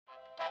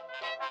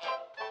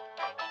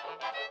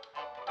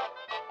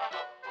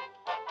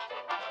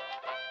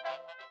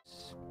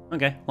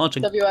Okay,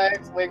 launching.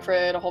 WX,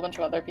 Wigfrid, a whole bunch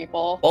of other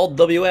people. All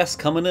WS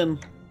coming in.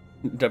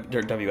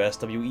 WS,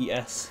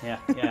 WES. Yeah,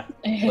 yeah.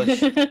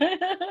 Push.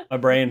 My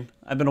brain.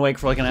 I've been awake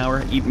for like an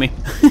hour. Eat me.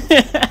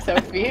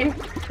 Sophie.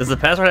 Does the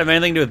password have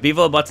anything to do with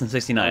Bevo Butts in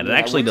 69? I mean, It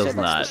actually does that's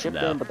the not. ship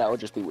No. name, but that would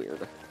just be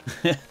weird.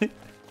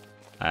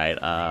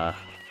 Alright,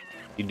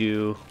 you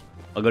do...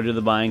 I'll go do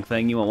the buying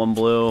thing. You want one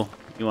blue?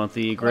 You want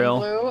the grill?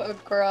 One blue, a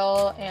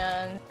grill,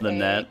 and The a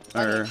net,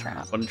 or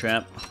trap. bunny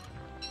trap.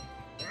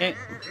 Okay.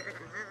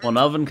 One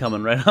oven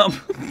coming right up.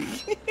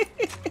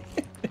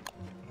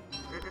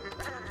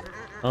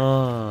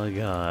 Oh,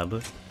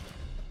 God.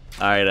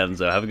 Alright,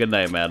 Enzo, have a good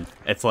night, man.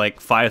 It's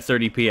like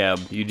 5:30 p.m.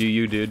 You do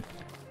you, dude.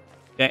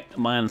 Okay,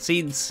 I'm on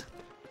seeds.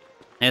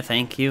 Yeah,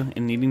 thank you.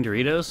 And eating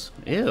Doritos?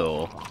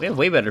 Ew. We have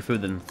way better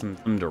food than some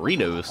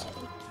Doritos.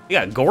 You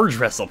got Gorge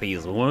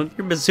recipes.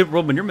 You're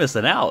Superwoman, you're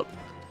missing out.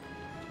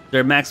 Is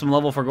there a maximum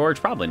level for Gorge?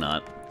 Probably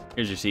not.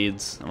 Here's your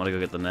seeds. I'm gonna go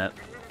get the net.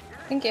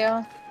 Thank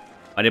you.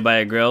 Why do you buy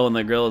a grill when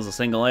the grill is a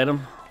single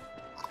item?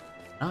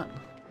 Not.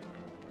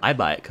 I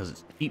buy it because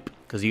it's cheap.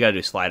 Because you gotta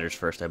do sliders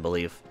first, I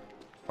believe.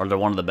 Or they're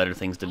one of the better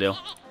things to do.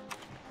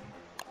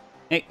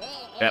 Hey.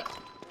 Yep.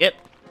 Yep.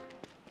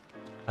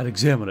 I'd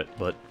examine it,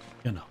 but,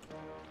 you know.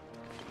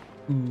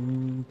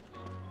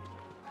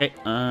 Okay,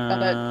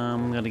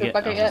 I'm gonna get, I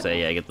was gonna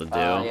say, yeah, get the dew.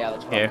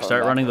 Yeah, Here,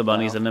 start running the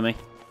bunnies into me.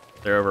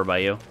 They're over by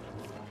you.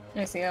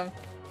 I see them.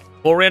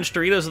 Cool Ranch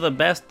Doritos are the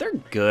best. They're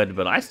good,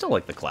 but I still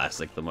like the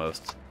classic the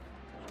most.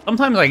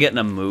 Sometimes I get in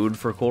a mood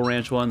for Cool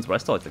Ranch ones, but I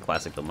still like the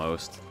classic the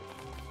most.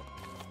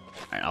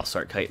 Alright, I'll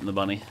start kiting the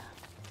bunny.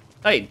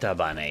 Kite the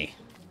bunny.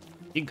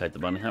 You can kite the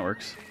bunny, that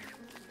works.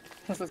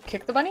 This is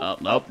kick the bunny? Oh,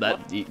 nope,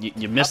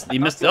 you missed,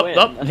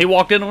 oh, he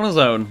walked in on his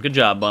own. Good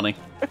job, bunny.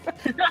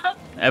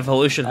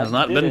 Evolution has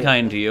not been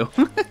kind to you.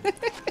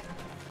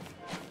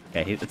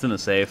 Okay, it's in the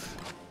safe,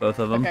 both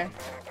of them. Okay.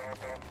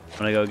 I'm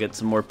gonna go get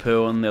some more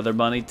poo on the other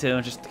bunny,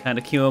 too, just to kind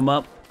of cue him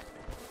up.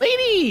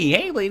 Lady!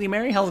 Hey, Lady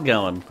Mary, how's it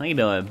going? How you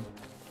doing?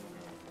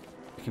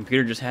 Your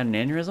computer just had an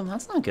aneurysm?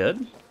 That's not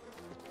good.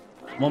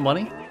 Come on,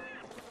 bunny.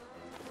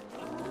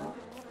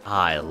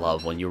 I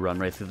love when you run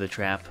right through the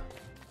trap.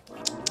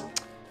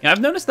 Yeah, I've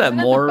noticed that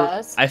more.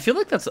 I feel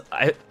like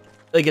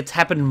like it's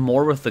happened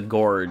more with the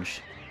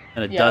Gorge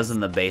than it does in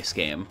the base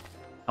game.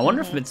 I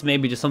wonder if it's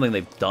maybe just something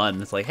they've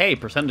done. It's like, hey,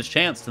 percentage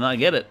chance to not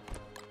get it.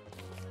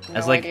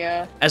 As like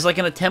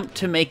an attempt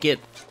to make it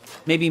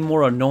maybe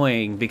more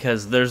annoying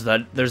because there's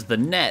the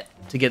net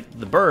to get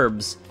the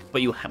burbs,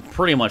 but you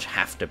pretty much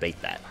have to bait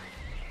that.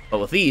 But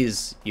with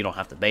these, you don't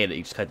have to bait it.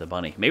 You just kite the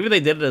bunny. Maybe they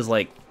did it as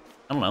like,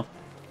 I don't know,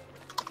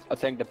 a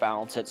thing to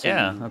balance it. So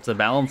yeah, that's a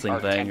balancing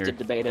thing. Or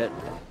debate it.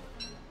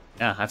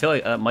 Yeah, I feel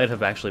like that might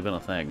have actually been a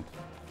thing.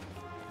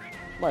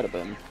 Might have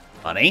been.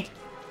 Bunny,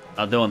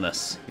 not doing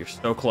this. You're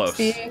so close.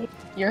 See,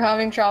 you're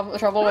having trouble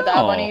with that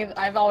bunny.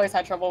 I've always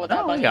had trouble with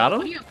that bunny. I got him.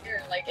 Bunny up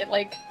here, like it,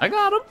 like. I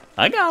got him.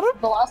 I got him.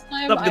 The last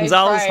time What's up,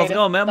 Gonzalez? How's it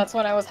going, man? That's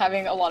when I was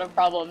having a lot of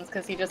problems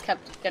because he just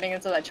kept getting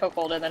into that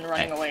chokehold and then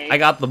running away. I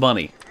got the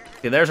bunny.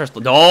 See, there's our.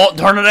 Don't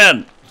turn it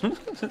in.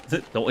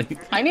 Don't.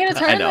 I need to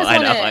turn this one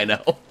in. I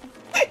know.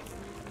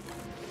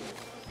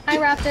 Hi,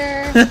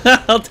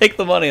 Raptor. I'll take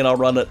the money and I'll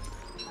run it.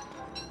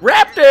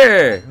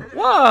 Raptor!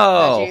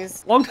 Whoa!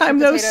 Veggies. Long time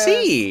no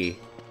see.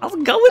 How's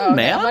it going, Okay,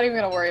 man? I'm not even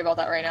gonna worry about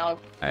that right now.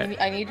 Right.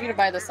 I need you to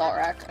buy the salt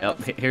rack.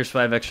 Yep, here's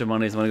 5 extra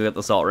monies. I'm gonna go get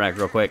the salt rack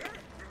real quick.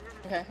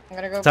 Okay, I'm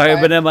gonna go. Sorry,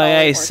 I've been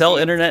MIA. Sell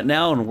internet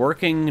now and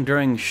working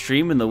during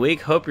stream in the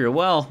week. Hope you're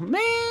well.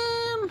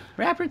 Man,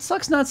 Raptor, it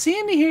sucks not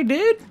seeing you here,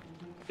 dude.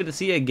 Good to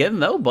see you again,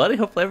 though, buddy.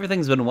 Hopefully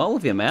everything's been well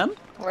with you, man.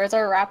 Where's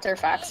our Raptor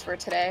facts for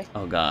today?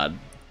 Oh, God.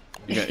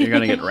 You're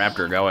gonna get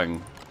Raptor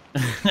going.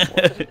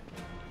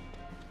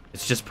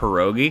 It's just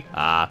pierogi?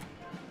 Ah.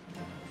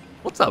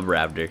 What's up,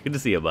 Raptor? Good to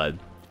see you, bud.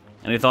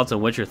 Any thoughts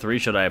on Witcher 3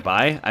 should I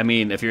buy? I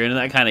mean, if you're into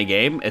that kind of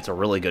game, it's a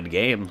really good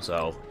game,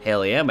 so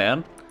hell yeah,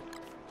 man.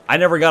 I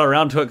never got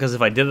around to it because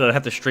if I did it, I'd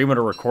have to stream it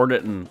or record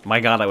it, and my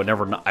God, I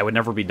would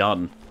never be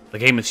done. The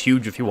game is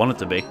huge if you want it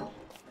to be.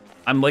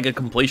 I'm like a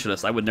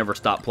completionist. I would never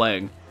stop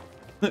playing.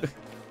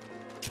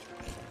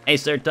 Hey,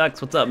 Sir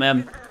Tux, what's up,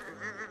 man?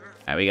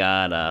 Alright, we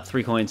got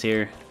 3 coins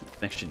here.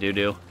 Extra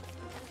doo-doo.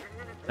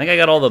 I think I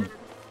got all the...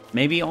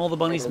 Maybe all the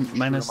bunnies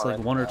minus like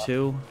 1 or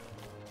 2.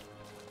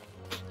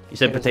 You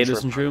said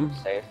potatoes and shroom?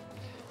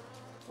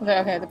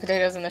 Okay, the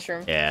potatoes and the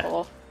shroom. Yeah.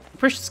 Cool.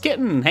 Precious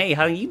Kitten, hey,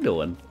 how you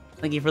doing?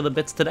 Thank you for the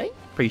bits today.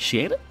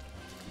 Appreciate it.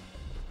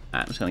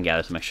 I'm just gonna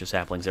gather some extra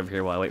saplings over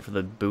here while I wait for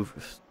the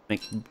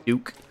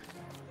Duke.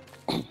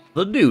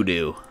 The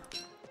doo-doo.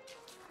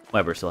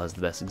 Weber still has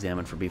the best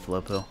examine for beef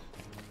lopo.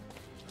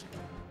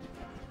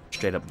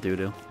 Straight up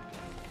doo-doo.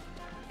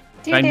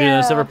 Trying to do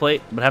no silver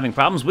plate, but having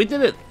problems. We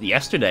did it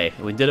yesterday.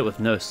 We did it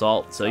with no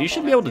salt, so you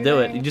should be able to do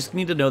it. You just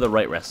need to know the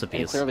right recipes.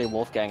 And clearly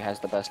Wolfgang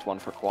has the best one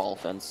for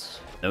qualifants.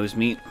 Nose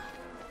meat.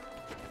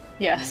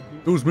 Yes.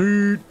 Nose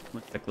meat.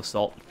 Let's check the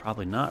salt.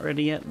 Probably not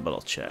ready yet, but I'll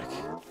check.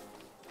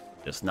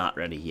 Just not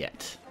ready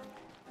yet.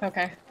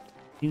 Okay.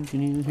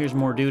 Here's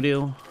more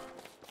doo-doo.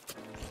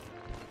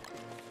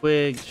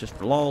 twigs, just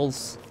for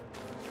lols.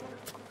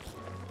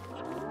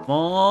 Come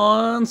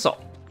on,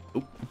 salt.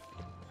 Oop.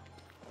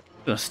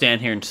 I'm gonna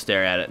stand here and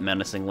stare at it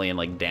menacingly and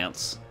like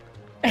dance.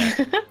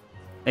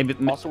 Maybe.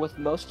 Also, with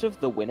most of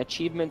the win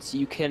achievements,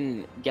 you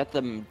can get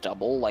them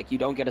double. Like, you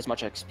don't get as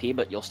much XP,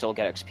 but you'll still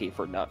get XP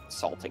for not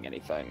salting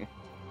anything.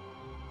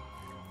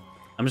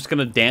 I'm just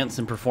gonna dance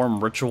and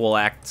perform ritual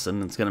acts,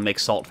 and it's gonna make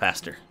salt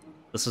faster.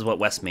 This is what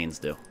West means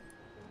do.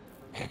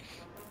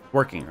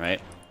 Working,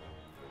 right?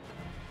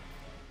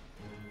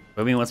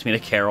 Bobby wants me to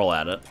carol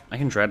at it. I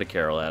can try to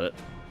carol at it.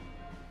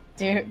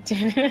 Dude.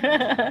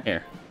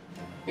 Here.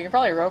 You can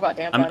probably robot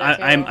dance at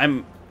it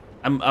too.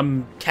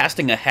 I'm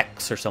casting a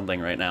hex or something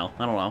right now.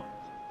 I don't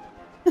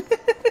know.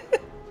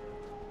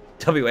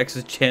 WX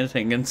is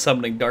chanting and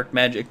summoning dark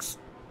magics.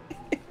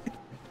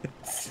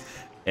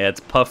 Yeah, it's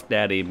Puff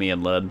Daddy, me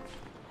and Lud.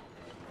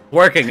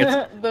 Working. It's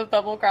the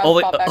bubble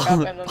crowds pop back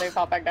up and then they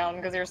pop back down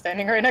because you're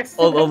standing right next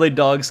to it. Only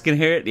dogs can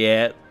hear it.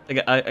 Yeah,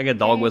 I got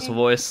dog whistle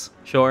voice.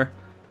 Sure.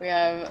 We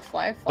have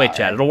fly flower. Wait,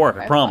 Chad, it'll work.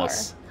 I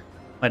promise.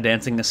 My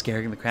dancing is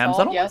scaring the crabs.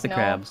 Salt? I don't Yes, like the no.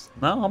 crabs.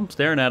 No, I'm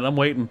staring at it. I'm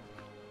waiting.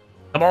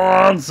 Come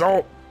on,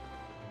 salt.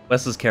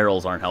 Wes's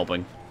carols aren't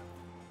helping.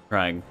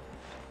 Trying.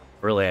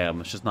 Really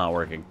am. It's just not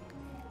working.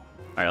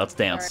 Alright, let's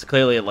dance. Right.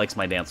 Clearly it likes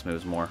my dance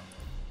moves more.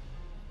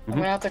 I'm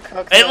gonna have to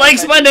cook. It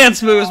likes my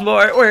dance moves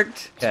more. It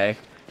worked. Okay.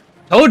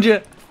 Told you.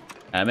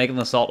 I'm making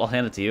the salt. I'll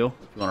hand it to you.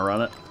 If you want to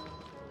run it.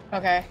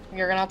 Okay,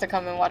 you're gonna have to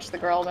come and watch the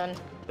grill then.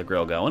 The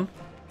grill going.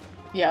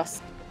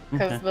 Yes.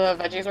 Because Okay. the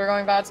veggies were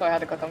going bad, so I had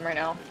to cook them right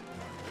now.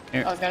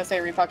 Here. I was gonna say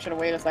Repuck should have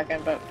waited a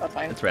second, but that's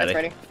fine. It's ready. It's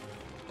ready.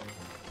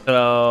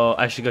 So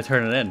I should go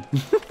turn it in.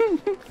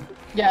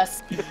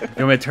 Yes. You want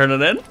me to turn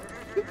it in?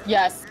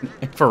 Yes.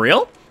 For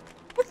real?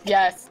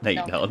 Yes. No,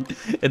 you don't.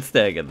 It's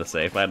staying in the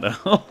safe, I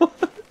know.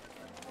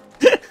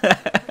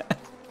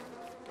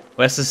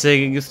 Wes is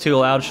singing is too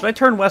loud. Should I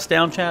turn Wes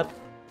down, Chad?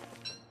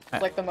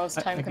 It's like the most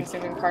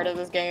time-consuming part of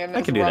this game. I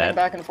Is can do running that.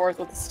 back and forth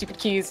with the stupid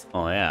keys.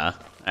 Oh, yeah.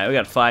 Alright, we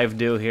got 5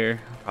 due here.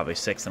 Probably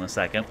 6 in a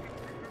second.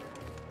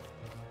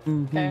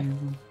 Okay.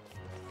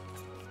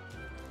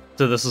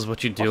 So this is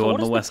what you do Also, on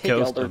the West Pig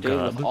Coast? Elder Oh, do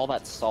God. with all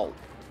that salt?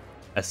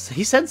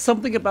 He said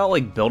something about,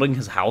 like, building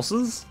his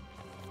houses?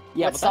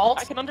 Yeah, With but salt?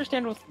 I can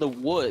understand with the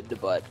wood,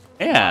 but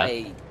Yeah.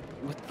 why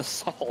with the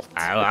salt?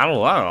 I don't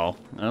know.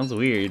 That was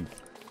weird.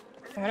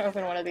 I'm gonna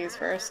open one of these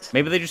first.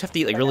 Maybe they just have to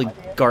eat, like, really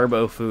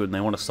garbo food and they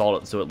want to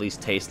salt it so it at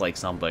least tastes like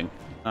something.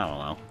 I don't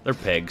know. They're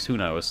pigs. Who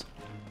knows?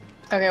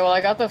 Okay, well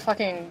I got the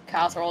fucking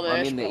casserole dish,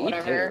 I mean, they but eat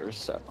whatever. hairs,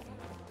 so...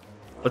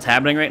 What's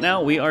happening right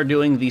now? We are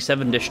doing the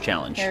 7-dish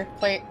challenge. Here,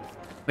 plate.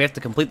 We have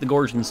to complete the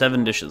gorge in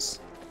 7 dishes.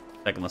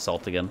 Checking the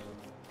salt again.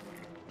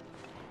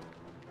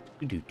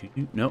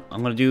 Nope,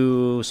 I'm gonna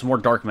do some more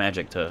dark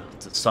magic to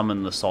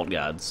summon the salt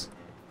gods.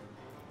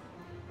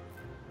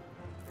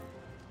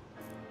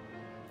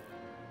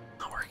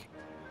 Not working.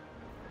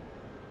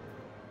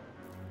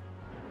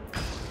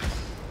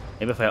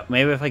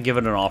 Maybe if I give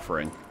it an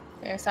offering.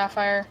 Okay,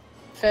 sapphire.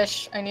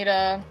 Fish. I need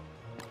a...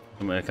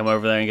 I'm gonna come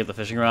over there and get the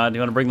fishing rod. Do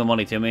you want to bring the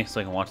money to me so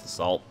I can watch the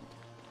salt?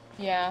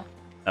 Yeah.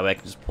 That way I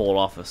can just pull it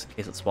off in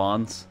case it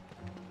spawns.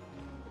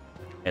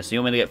 Okay, so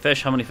you want me to get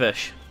fish? How many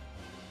fish?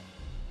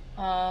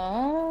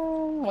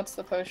 What's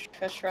the poached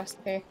fish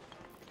recipe?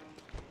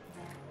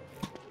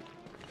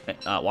 Okay,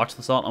 watch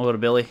the salt. I'll go to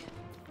Billy.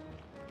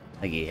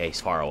 I think he's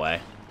far away.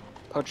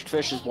 Poached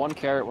fish is 1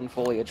 carrot, 1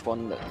 foliage,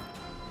 1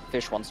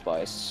 fish, 1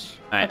 spice.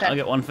 Alright, Okay. I'll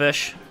get 1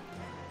 fish.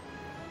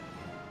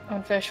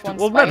 One fish, one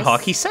Well, spice. Red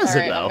Hawk, he says it,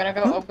 Alright, though. I'm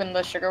gonna go open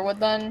the sugar wood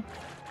then.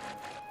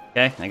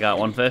 Okay, I got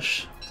 1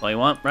 fish. That's all you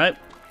want, right?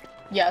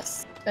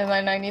 Yes. And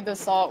then I need the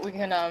salt. We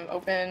can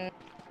open...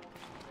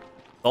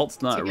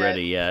 Salt's not To get-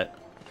 ready yet.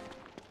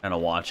 Trying to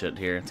watch it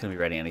here. It's gonna be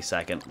ready any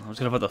second. I'm just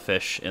gonna put the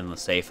fish in the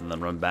safe and then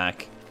run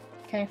back.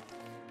 Okay.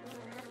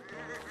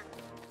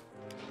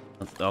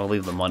 I'll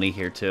leave the money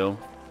here too.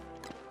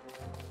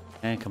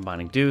 And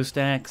combining dew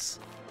stacks.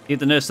 Get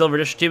the no silver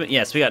dish achievement.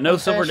 Yes, we got no One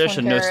silver fish, dish one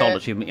and no salt carrot.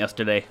 achievement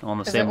yesterday on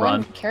the Is same it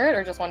run. one carrot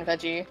or just one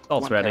veggie?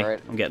 Salt's 1 ready.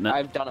 carrot. I'm getting it.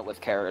 I've done it with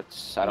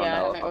carrots. I don't yeah,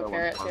 know. I might other go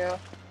ones carrot too.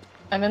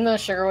 I'm in the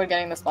sugar wood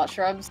getting the spot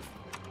shrubs.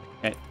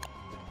 Okay.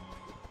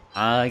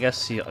 I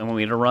guess you want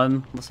me to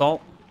run the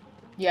salt?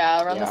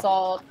 Yeah, run the Yeah.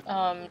 salt.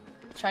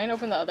 Try and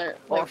open the other...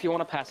 Or Like, if you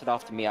want to pass it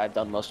off to me, I've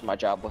done most of my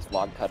job with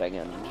log cutting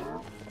and...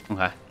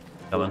 Okay.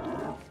 Coming.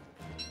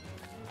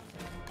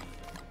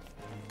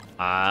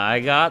 I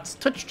got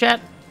touch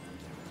chat.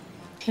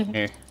 Here.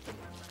 Here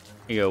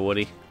you go,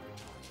 Woody.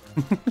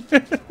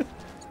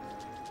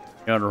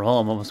 You're on a roll.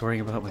 I'm almost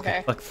worrying about my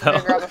okay. fuck I'm gonna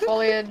though. grab a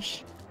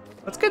foliage.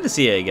 It's good to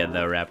see you again,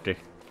 though, Raptor.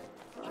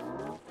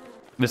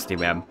 Misty,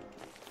 man.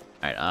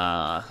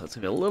 Alright, let's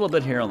give it a little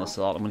bit here on the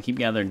salt. I'm gonna keep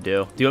gathering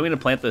dew. Do you want me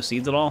to plant those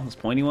seeds at all? Those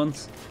pointy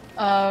ones?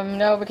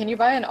 No, but can you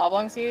buy an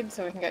oblong seed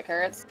so we can get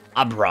carrots?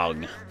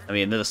 Oblong. I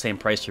mean, they're the same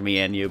price for me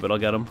and you, but I'll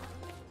get them.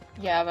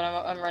 Yeah, but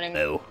I'm running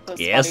No. the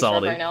Yeah, spotty shrub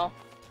salty. right now.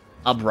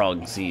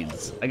 Oblong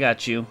seeds. I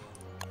got you.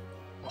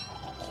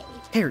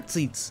 Carrot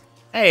seeds.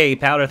 Hey,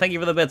 Powder. Thank you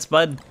for the bits,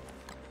 bud.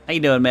 How you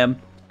doing, ma'am?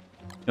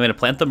 You want me to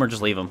plant them or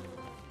just leave them?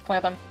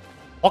 Plant them.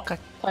 Okay.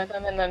 Plant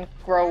them and then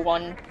grow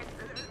one.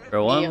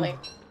 Grow one?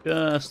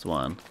 Just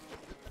one.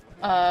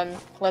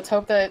 Let's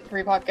hope that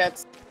Repot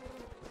gets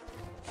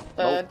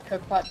the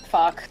cookpot.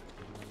 Fuck.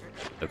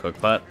 The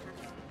cookpot?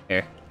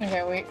 Here.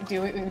 Okay,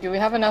 do we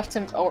have enough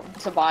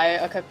to buy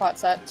a cookpot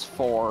set? It's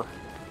 4.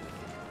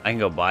 I can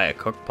go buy a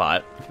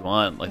cookpot if you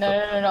want. Like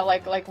No.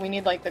 Like we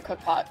need like the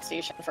cookpot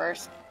station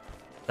first.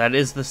 That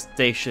is the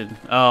station.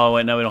 Oh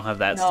wait, no, we don't have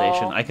that No.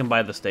 station. I can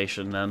buy the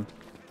station then.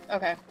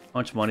 Okay. How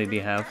much money do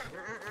you have?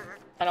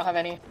 I don't have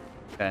any.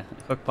 Okay,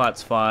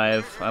 cookpot's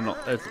 5.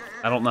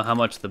 I don't know how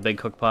much the big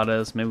cookpot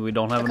is. Maybe we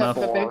don't have enough.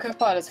 The big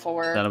cookpot is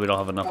 4. Then we don't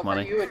have enough For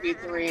money. you would be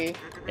 3.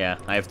 Yeah,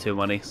 I have 2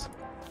 monies.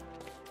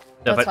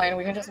 That's fine.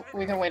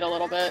 We can wait a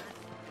little bit.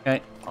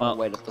 Okay. I'll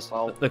wait at the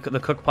salt. The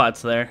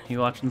cookpot's there. You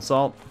watching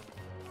salt?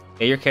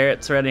 Okay, your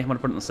carrot's ready. I'm gonna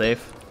put it in the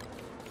safe.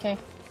 Okay.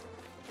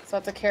 So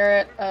that's a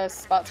carrot, a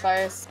spot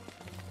spice,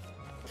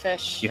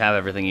 fish. You have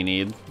everything you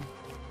need.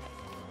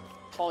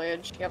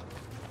 Foliage. Yep.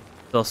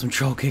 Still some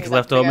troll cake Use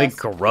left that on me. big ass-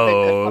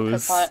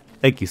 Gross. cookpot.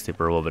 Thank you,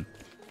 Super Woman.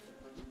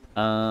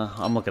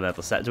 I'm looking at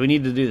the set. Do we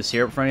need to do the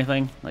syrup for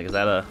anything? Like, is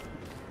that a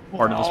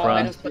part of this No, I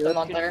run? just put them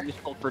on there.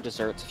 Useful for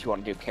desserts if you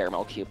want to do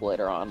caramel cube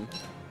later on.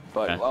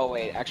 But Okay. oh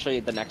wait, actually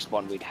the next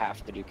one we'd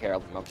have to do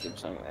caramel cube.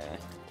 So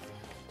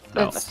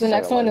No. It's the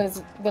next one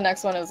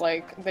is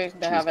like they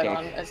have it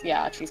on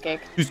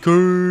cheesecake.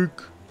 Cheesecake.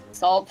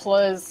 Salt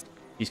plus.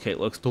 Cheesecake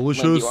looks Lynn,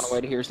 delicious. do you want to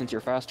wait here since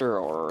you're faster,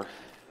 or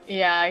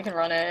Yeah, I can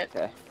run it.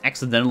 okay?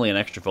 Accidentally an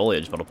extra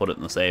foliage, but I'll put it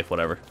in the safe.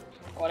 Whatever.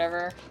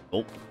 Whatever.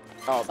 Oh.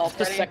 Oh, Salt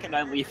the ready? second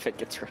I leave, it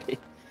gets ready.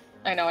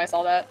 I know. I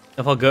saw that.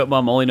 If our goat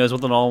mom only knows what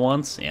the null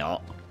wants, yeah,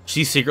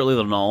 she's secretly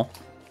the null.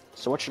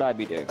 So what should I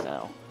be doing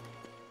now?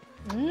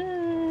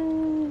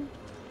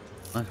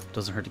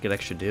 Doesn't hurt to get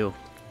extra dew.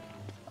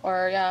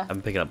 Or yeah, I've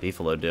been picking up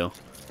beefalo dew.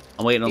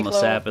 I'm waiting on the Beefalo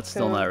sap. It's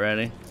still too. not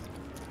ready.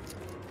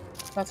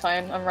 that's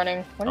fine. I'm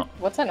running. Oh.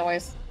 What's that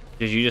noise?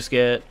 Did you just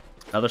get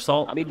another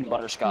salt? I'm eating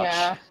butterscotch.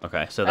 Yeah.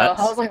 Okay, so Oh, that's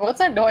I was like, what's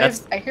that noise?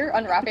 that's- I hear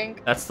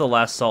unwrapping. that's the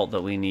last salt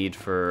that we need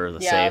for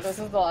the Yeah, safe. this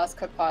is the last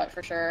cookpot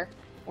for sure.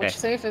 Which Okay.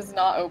 safe is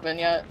not open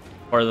yet?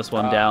 Or this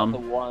one The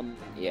down. one,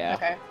 yeah.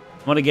 Okay,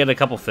 I'm gonna get a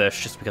couple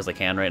fish just because I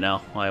can right now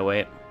while I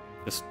wait.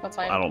 Just that's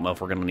fine. I don't know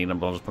if we're gonna need them,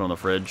 but I'll just put them in the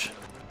fridge.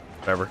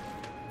 Whatever.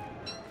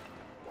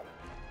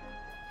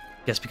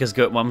 Guess because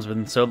goat mom's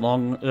been so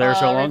long there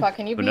so long. Ripa,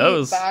 can you Who be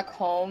knows? back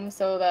home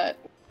so that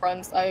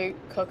once I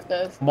cook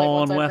this, Come like on,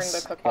 once I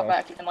Wes. bring the cookpot Okay.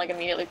 back, you can like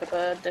immediately put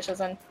the dishes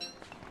in.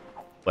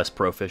 West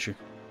Pro Fisher.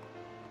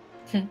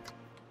 Fishing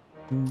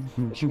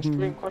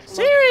stream, question mark?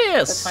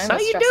 Serious? The time How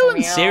is you stressing doing,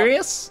 me out.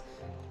 Serious?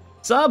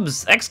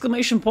 Subs!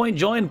 Exclamation point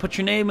join. Put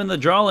your name in the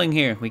drawing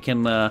here. We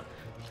can,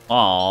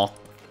 aw.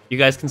 You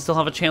guys can still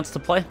have a chance to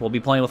play. We'll be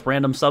playing with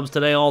random subs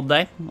today all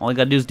day. All you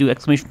gotta do is do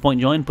exclamation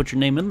point join, put your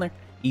name in there.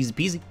 Easy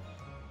peasy.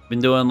 We've been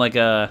doing like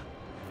a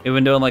game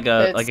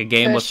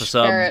with the Fish,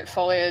 sub. carrot,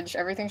 foliage,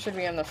 everything should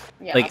be in the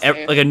Like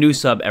safe. like a new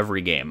sub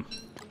every game.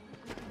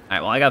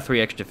 Alright, well I got 3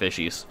 extra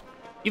fishies.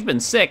 You've been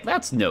sick.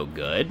 That's no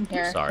good.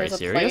 Here, Sorry, here's a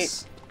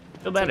serious. Feel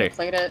So you better.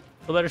 plate it.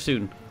 Feel better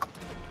soon.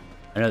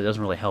 I know it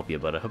doesn't really help you,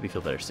 but I hope you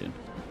feel better soon.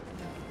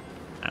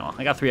 Alright, well,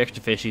 I got 3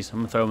 extra fishies. I'm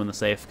gonna throw them in the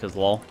safe because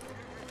lol,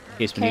 in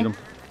case we Okay. need them.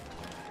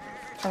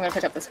 I'm gonna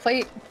pick up this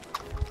plate.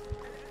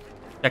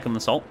 Checking the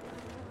salt.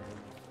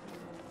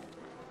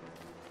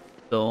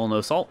 Still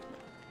no salt.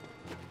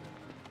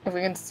 If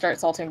we can start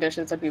salting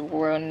dishes, that'd be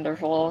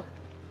wonderful.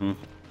 My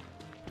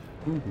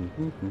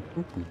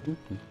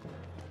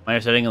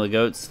understanding of the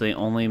goats, they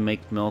only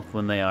make milk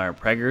when they are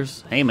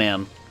preggers. Hey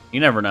man, you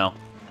never know.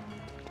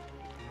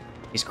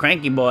 He's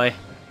cranky boy.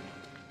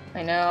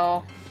 I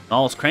know.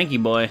 All's cranky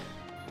boy.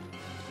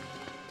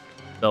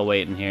 Still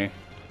waiting here.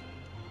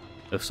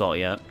 No salt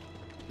yet.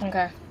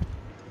 Okay.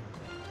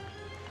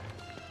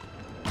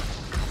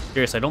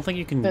 Serious, I don't think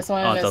you can. This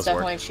one oh, it is does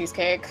definitely work.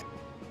 cheesecake.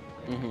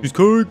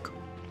 Cheesecake.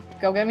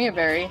 Go get me a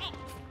berry.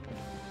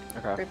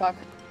 Okay. Repock.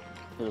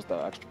 Here's the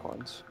extra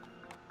coins.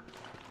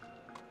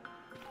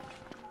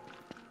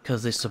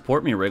 Because they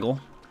support me, Wriggle.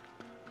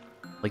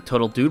 Like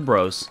total dude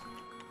bros.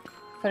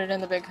 Put it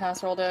in the big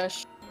casserole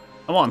dish.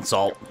 I want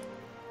salt.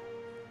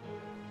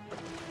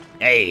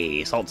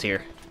 Hey, salt's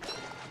here.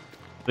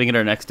 We can get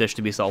our next dish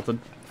to be salted.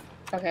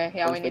 Okay,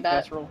 yeah, Where's we the need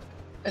that. casserole?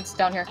 It's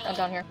down here. I'm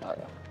down here. Oh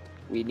yeah.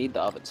 We need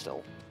the oven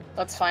still.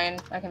 That's fine.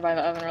 I can buy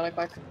the oven really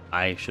quick.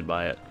 I should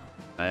buy it.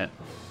 Buy it.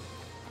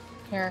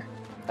 Here.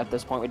 At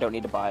this point, we don't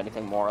need to buy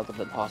anything more other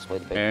than possibly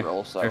the big Here,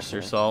 grill. So there's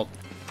your salt.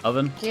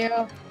 Oven. Thank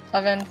you.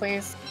 Oven,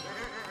 please.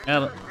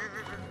 Got it.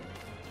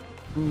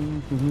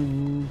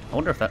 I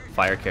wonder if that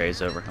fire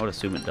carries over. I would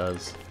assume it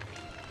does.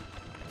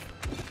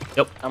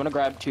 Yep. I'm gonna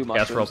grab 2 Casserole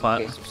mushrooms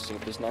pot. in case of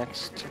soup is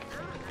next.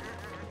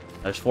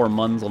 There's 4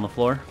 muns on the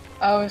floor.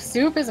 Oh,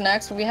 soup is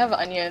next. We have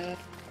onion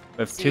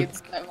We have 2.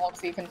 seeds that Volx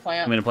can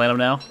plant. I'm gonna plant them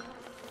now.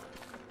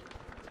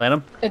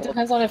 Plant them? It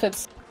depends on if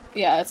it's...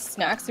 Yeah, it's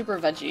snack, soup, or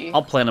veggie.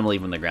 I'll plant them, leave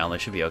them in the ground. They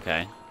should be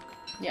okay.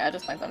 Yeah,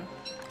 just plant them.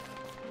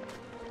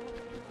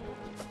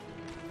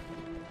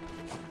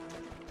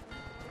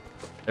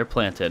 They're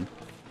planted.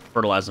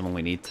 Fertilize them when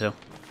we need to.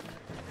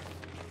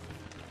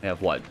 We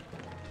have what?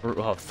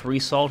 We'll have 3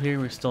 salt here.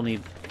 We still need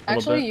a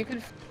little Actually, bit. you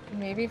could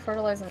maybe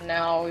fertilize them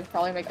now. We'd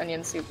probably make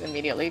onion soup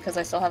immediately because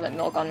I still have that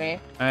milk on me.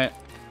 Alright,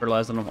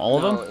 fertilizing them.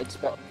 All of them? It's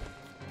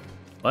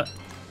What?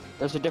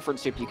 There's a different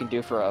soup you can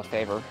do for a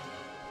favor.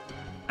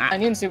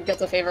 Onion soup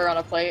gets a favor on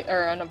a plate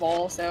or on a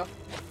bowl, so.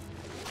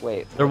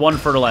 Wait. They're 1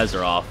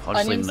 fertilizer off. I'll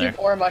just Onion leave them there.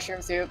 soup or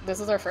mushroom soup.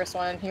 This is our first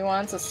one. He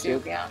wants a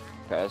soup, yeah.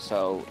 Okay,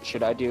 so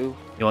should I do?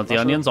 You want the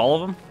mushroom? onions? All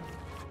of them?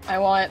 I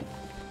want.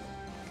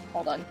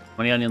 Hold on. How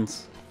many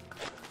onions?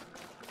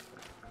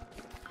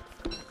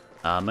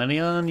 How many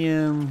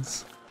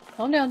onions?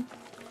 Calm down.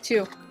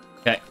 2.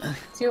 Okay.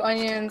 2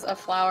 onions, a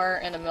flour,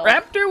 and a milk.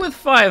 Raptor with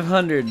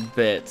 500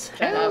 bits.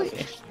 Hell yeah.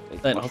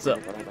 Then Mushroom, also,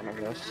 whatever, I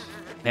guess.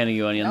 handing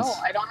you onions. No,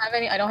 I don't have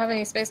any. I don't have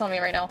any space on me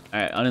right now.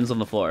 Alright, onions on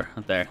the floor.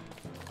 Up there.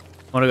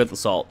 I want to go with the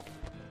salt.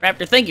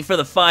 Raptor, thank you for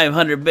the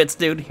 500 bits,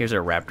 dude. Here's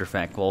our raptor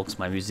fact, Volx.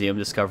 My museum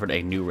discovered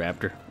a new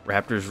raptor.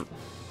 Raptors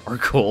are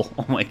cool.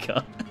 Oh my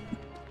god.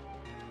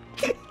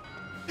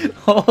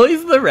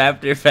 Always the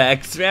raptor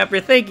facts.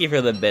 Raptor, thank you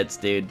for the bits,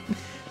 dude.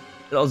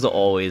 As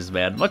always,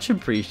 man. Much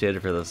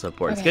appreciated for the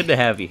support. It's good to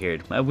have you here.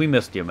 We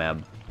missed you,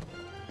 man.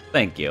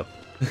 Thank you.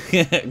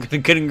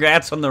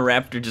 Congrats on the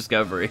raptor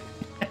discovery.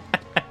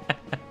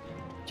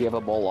 Do you have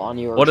a bowl on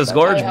you? Or What is that-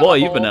 Gorge? I have Boy, a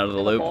you've been bowl. out of the I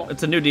have a loop. bowl.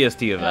 It's a new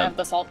DST And I have event.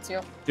 the salt too.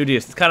 New DST.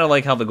 It's kind of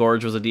like how the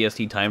Gorge was a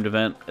DST timed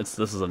event. This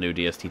is a new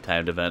DST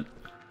timed event.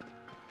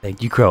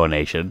 Thank you, Crow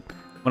Nation.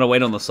 I'm gonna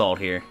wait on the salt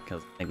here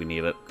because I think we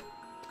need it.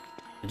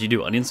 Did you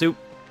do onion soup?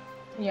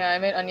 Yeah, I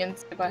made onion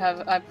soup.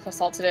 I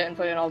salted it and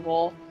put it in a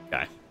bowl.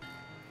 Okay.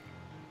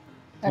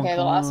 Okay,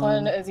 the last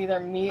one is either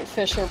meat,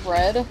 fish, or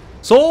bread.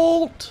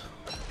 Salt.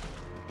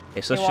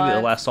 Okay, so You that should be the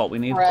want last salt we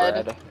need.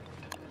 bread.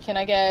 Can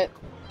I get?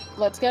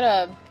 Let's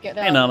get Hey,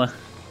 Nana.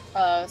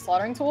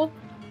 slaughtering tool.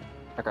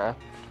 Okay. Do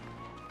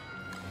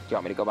you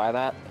want me to go buy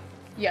that?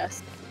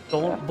 Yes.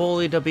 Don't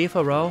bully the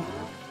beefaro. All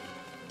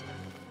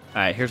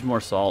right, here's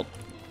more salt.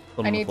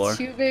 Put I on the need floor.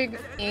 2 big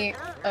meat,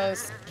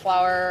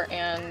 flour,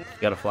 and You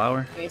got a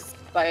flour?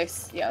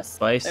 spice. Yes.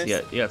 Spice? There's-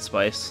 Yeah, you got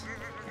spice.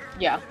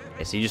 Yeah.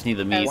 Okay, so you just need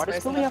the meat. Why does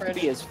Spice in Billy the have to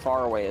fridge. be as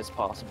far away as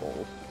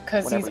possible?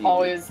 Because Whatever he's you need.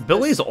 always.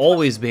 Billy's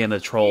always being a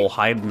troll,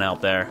 hiding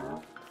out there.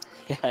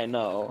 Yeah, I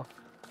know.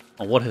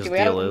 On what his Do we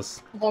deal have-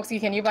 is. Volksy,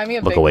 can you buy me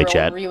a Look big away, grill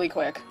chat. really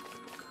quick?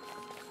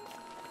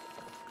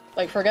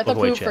 Like, forget Look the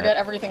away, poop, chat. forget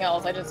everything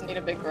else. I just need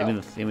a big grill.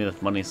 Give me the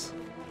monies.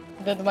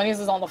 The money's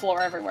is on the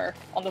floor everywhere.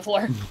 On the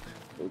floor.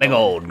 Big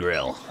old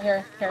grill.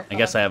 Here. I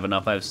guess I have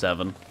enough. I have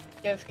 7.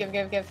 Give.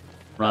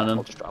 Running.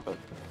 I'll just drop it.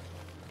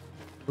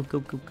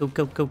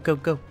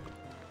 Go.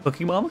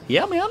 Cookie Mama?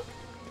 Yeah, man.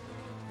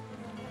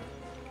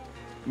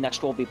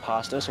 Next will be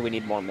pasta, so we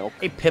need more milk.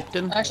 Hey,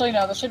 Pipton. Actually,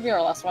 no, this should be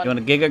our last one. You want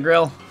a Giga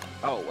Grill?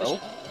 Oh, well.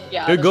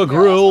 Yeah. this Giga should be our last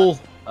Grill! one.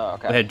 Oh,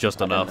 okay. We had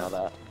just I didn't enough.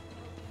 know that.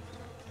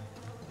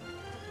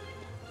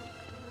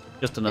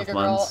 Just enough Giga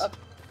grill ones.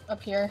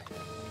 up here.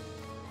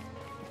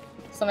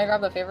 Somebody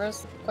grab the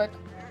favors, quick.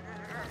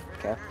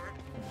 Okay.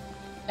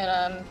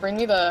 And bring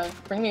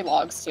me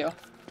logs too.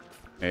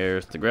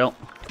 Here's the grill.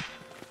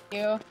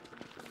 You.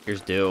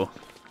 Here's dew.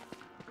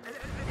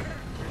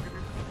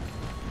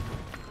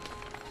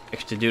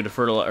 Extra dew to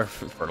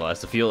fertilize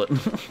to fuel it.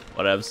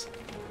 Whatevs. Yeah,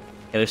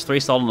 there's 3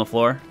 salt on the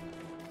floor.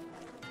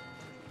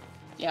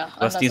 Yeah.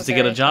 Wes needs to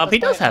get a unnecessary. job. At He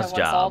this does point, I have a one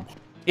job. salt.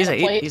 He's And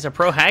a plate. he's a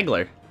pro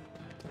haggler.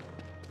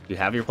 You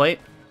have your plate?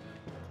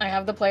 I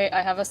have the plate.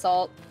 I have a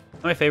salt.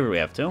 My favorite we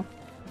have 2.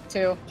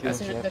 2. Two,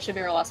 This should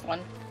be our last one.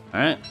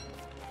 Alright.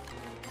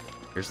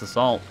 Here's the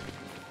salt.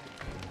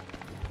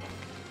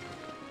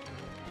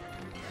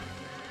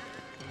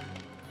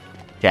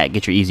 Jack,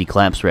 get your easy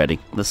claps ready.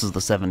 This is the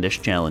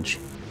 7-dish challenge.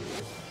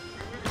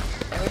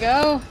 There we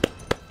go.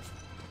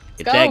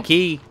 Get go. that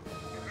key.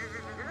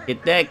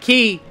 Get that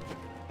key.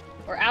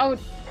 We're out.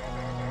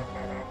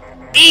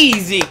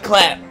 Easy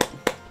clap.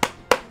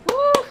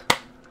 Woo!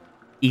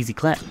 Easy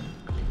clap.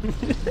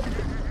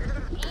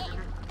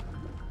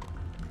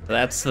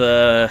 That's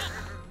the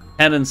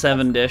 10 and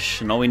 7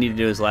 dish, and all we need to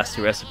do is the last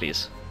 2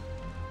 recipes.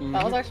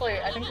 That was actually.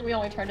 I think we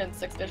only turned in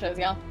 6 dishes.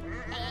 Yeah.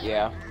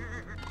 Yeah.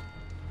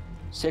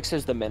 6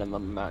 is the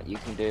minimum amount you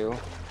can do.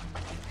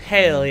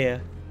 Hell yeah.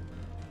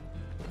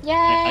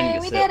 I need Yay! a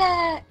We sip. did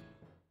it.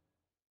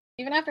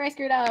 Even after I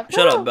screwed up.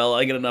 Shut Woo! up, Bella.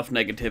 I get enough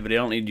negativity. I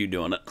don't need you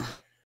doing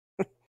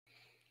it.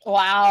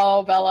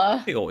 Wow,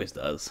 Bella. He always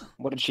does.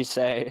 What did she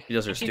say? He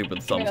does her She stupid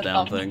gave me thumbs the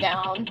down thumbs thing.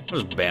 down. What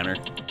is banner?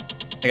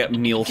 I got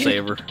meal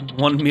saver.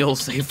 1 meal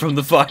save from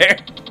the fire.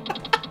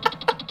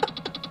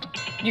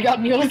 You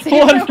got mule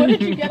saver? What? What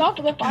did you get off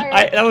of the fire?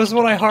 That was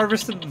when I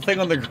harvested the thing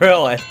on the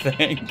grill, I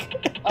think.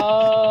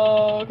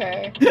 Oh,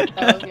 okay.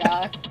 That was,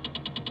 yeah.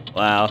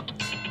 Wow.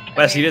 I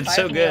Wes, you made did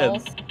so 5 good.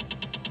 meals.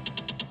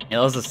 Yeah, that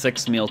was a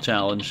 6-meal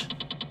challenge.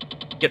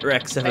 Get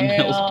wrecked 7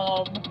 meals.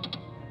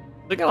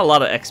 Damn. We got a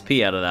lot of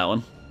XP out of that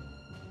one.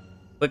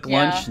 Quick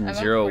Yeah, lunch and I'm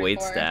at 0 wait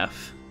 44.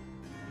 staff.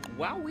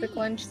 Quick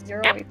lunch,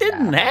 0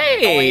 Captain,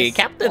 hey!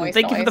 Captain,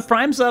 thank you for the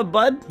Prime sub,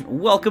 bud.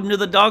 Welcome to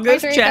the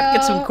Doggos chat.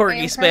 Get some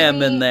Corky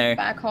spam in there.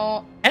 Back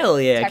home. Hell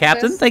yeah, Texas,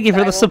 Captain. Thank you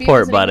for the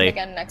support, buddy.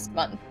 Again next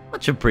month.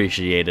 Much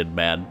appreciated,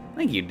 man.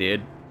 Thank you,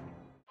 dude.